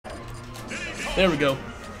There we go.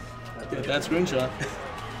 Get that screenshot.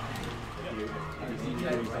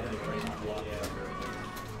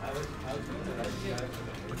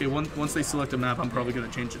 Okay, once they select a map, I'm probably gonna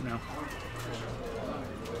change it now.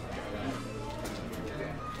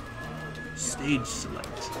 Stage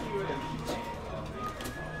select.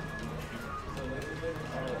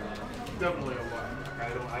 Definitely a lot.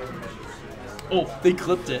 I remember. Oh, they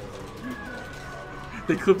clipped it.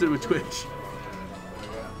 They clipped it with Twitch.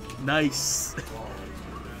 Nice.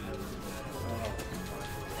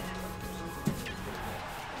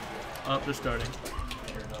 Oh, they're starting.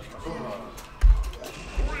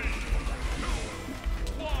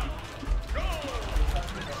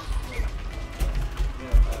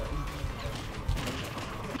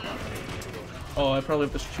 Oh, I probably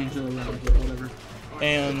have to change it around, but whatever.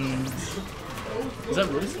 And is that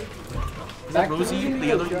Rosie? Is that Rosie?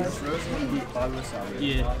 The other guy? Rosie, BobbyWasabi.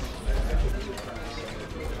 Yeah.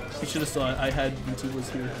 You should have saw it. I had YouTubers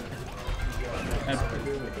here.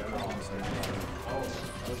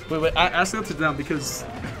 Wait. I asked them to down because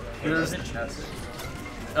there's. It's.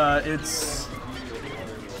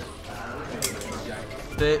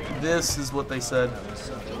 This is what they said.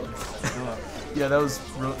 Yeah, that was.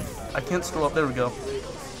 I can't scroll up. There we go.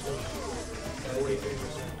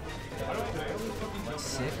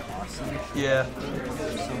 Sick, awesome. Yeah.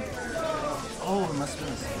 Oh, it must have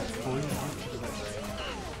been a 40.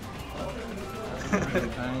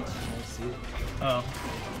 Oh.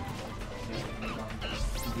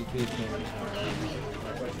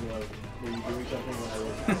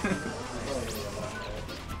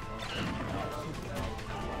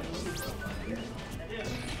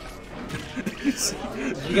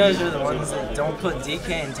 You guys are the ones that don't put DK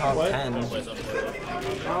in top 10.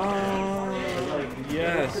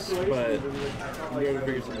 Yes, but we gotta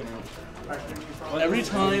figure something out. Every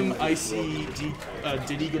time I see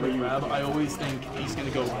Diddy get a grab, I always think he's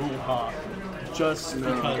gonna go hoo-ha. Just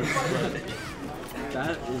because.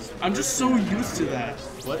 That is. I'm just so used to that.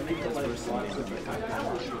 What?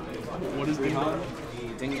 What is ding dong?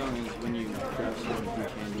 Ding dong is when you grab someone who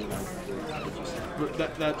can do like.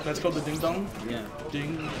 That's called the ding dong? Yeah.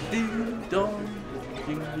 Ding ding dong.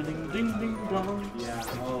 Ding ding ding ding dong. Yeah.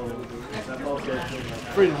 Oh.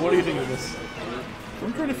 Freedom, what do you think of this?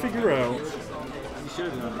 I'm trying to figure out. You should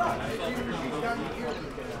have known.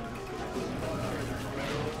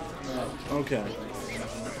 Okay.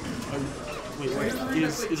 Wait,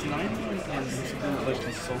 is 90 and like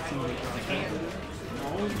consulting with I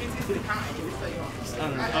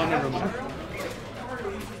don't know. Oh, never mind.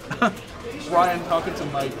 Ryan talking to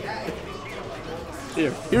Mike.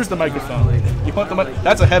 Here's the microphone. You want the mic?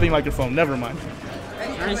 That's a heavy microphone. Never mind.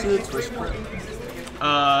 Can I see the Twitch clip?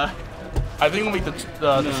 I think it'll make the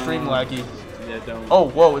stream laggy. Yeah, don't. Oh,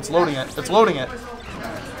 whoa! It's loading it. It's loading it.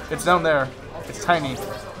 It's down there. It's tiny.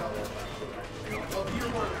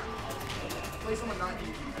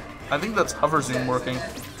 I think that's hover zoom working.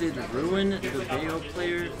 Did Ruin, the video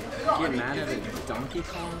player, get mad at a Donkey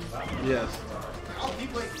Kong? Yes.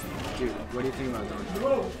 Dude, what do you think about Donkey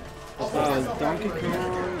Kong? Donkey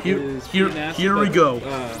Kong Here we go.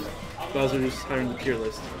 Bowser's higher in the tier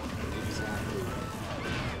list.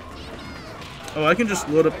 Oh, I can just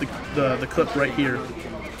load up the clip right here.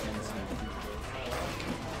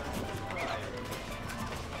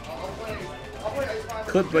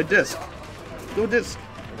 Clip by disk. Go disk.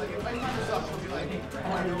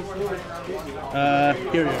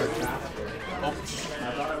 Here we are. Oh,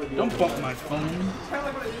 don't bump my phone.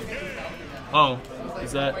 Oh,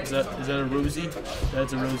 is that a Rosie?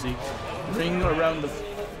 That's a Rosie. Ring around the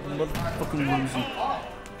motherfucking Rosie.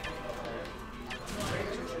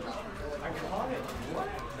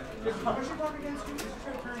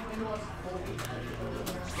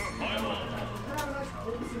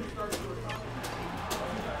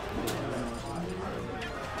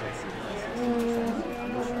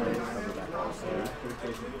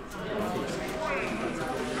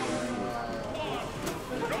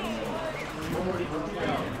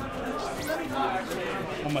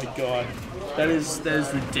 Oh my god, that is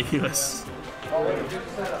ridiculous.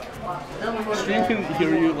 Stream can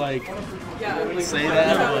hear you like say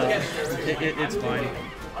that, but it's fine.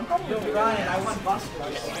 Ryan, I won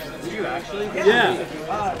Busters. Did you actually? Yeah.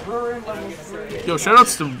 Yo,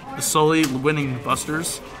 shoutouts to Sully winning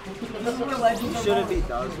Busters. You should have beat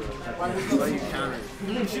Dodger. But you countered.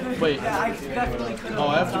 Wait. Oh, I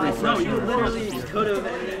have to refresh. No, you literally could have,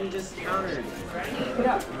 and then you just countered.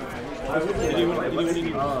 Did you win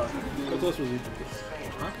any? How close was he?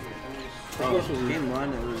 Huh? Game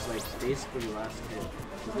 1, it was like basically last hit.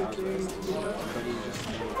 But he just.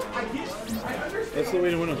 That's the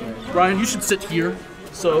way to win it. Ryan, you should sit here.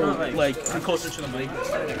 So, like, you're closer to the mic.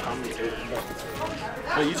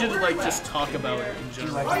 But you should, like, just talk about it in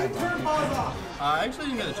general. I actually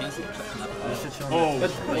didn't get a chance to check that. Oh,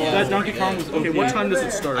 that Donkey Kong was okay. What time does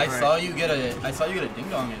it start? I saw you get a ding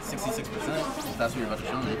dong at 66%. If that's what you're about to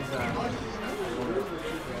show me.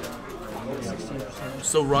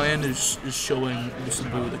 So Ryan is showing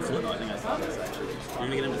Wasabi the clip. I think I saw this actually. You're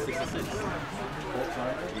gonna get him to 66.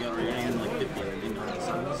 You got him like 50 or ding dong.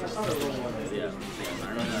 Yeah. I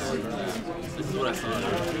remember that. This is what I saw.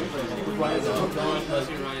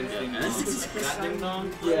 And then 66 ding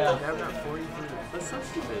dong. Yeah. That's so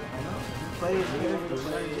stupid.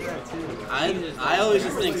 I always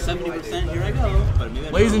just think 70%. Here I go. But maybe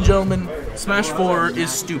Ladies and gentlemen, Smash 4 is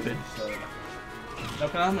stupid. Now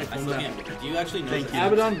can I have my I phone still back? can't. Do you actually know? Thank you.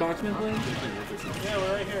 Abaddon Boxman playing? Yeah,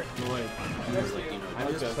 we're right here. No way.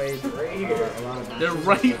 I just played a lot of They're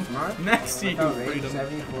right next to you, rate Freedom.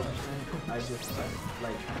 74%. I just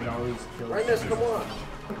like it always kills. Brightness, come on.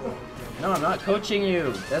 No, I'm not coaching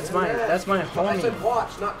you. That's my I said homie.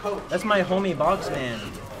 watch, not coach. That's my homie Boxman.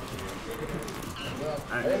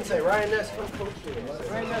 I didn't say Ryan Ness, come coach you. I said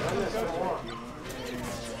Ryan Ness, come on.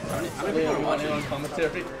 How many people are watching? On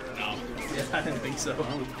commentary? No. Yeah, I didn't think so.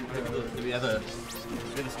 Do we have a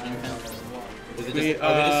stream count?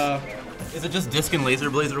 Is it just Disc and Laser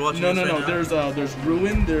Blazer watching? No. Right now? There's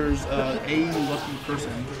Ruin. There's a lucky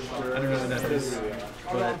person. I don't know who that is.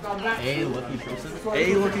 But A lucky person.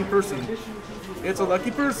 a lucky person. It's a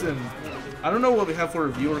lucky person. I don't know what we have for a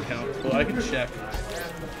viewer count, but I can check.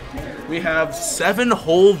 We have 7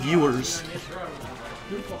 whole viewers.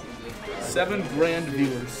 7 grand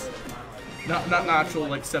viewers. Not actual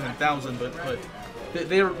like 7,000, but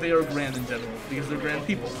they are grand in general because they're grand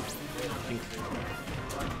people.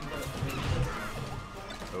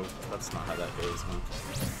 Oh, that's not how that goes, huh?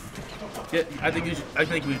 Yeah, I think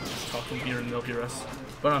we just talk from here and they'll hear us,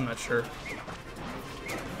 but I'm not sure.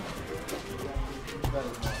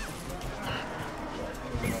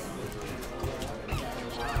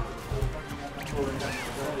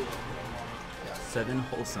 Seven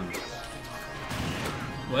wholesome.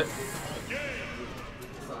 What?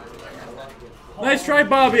 Nice try,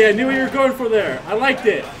 Bobby. I knew what you were going for there. I liked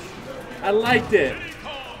it.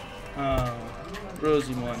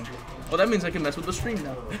 Rosie won. Well, that means I can mess with the stream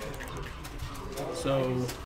now. So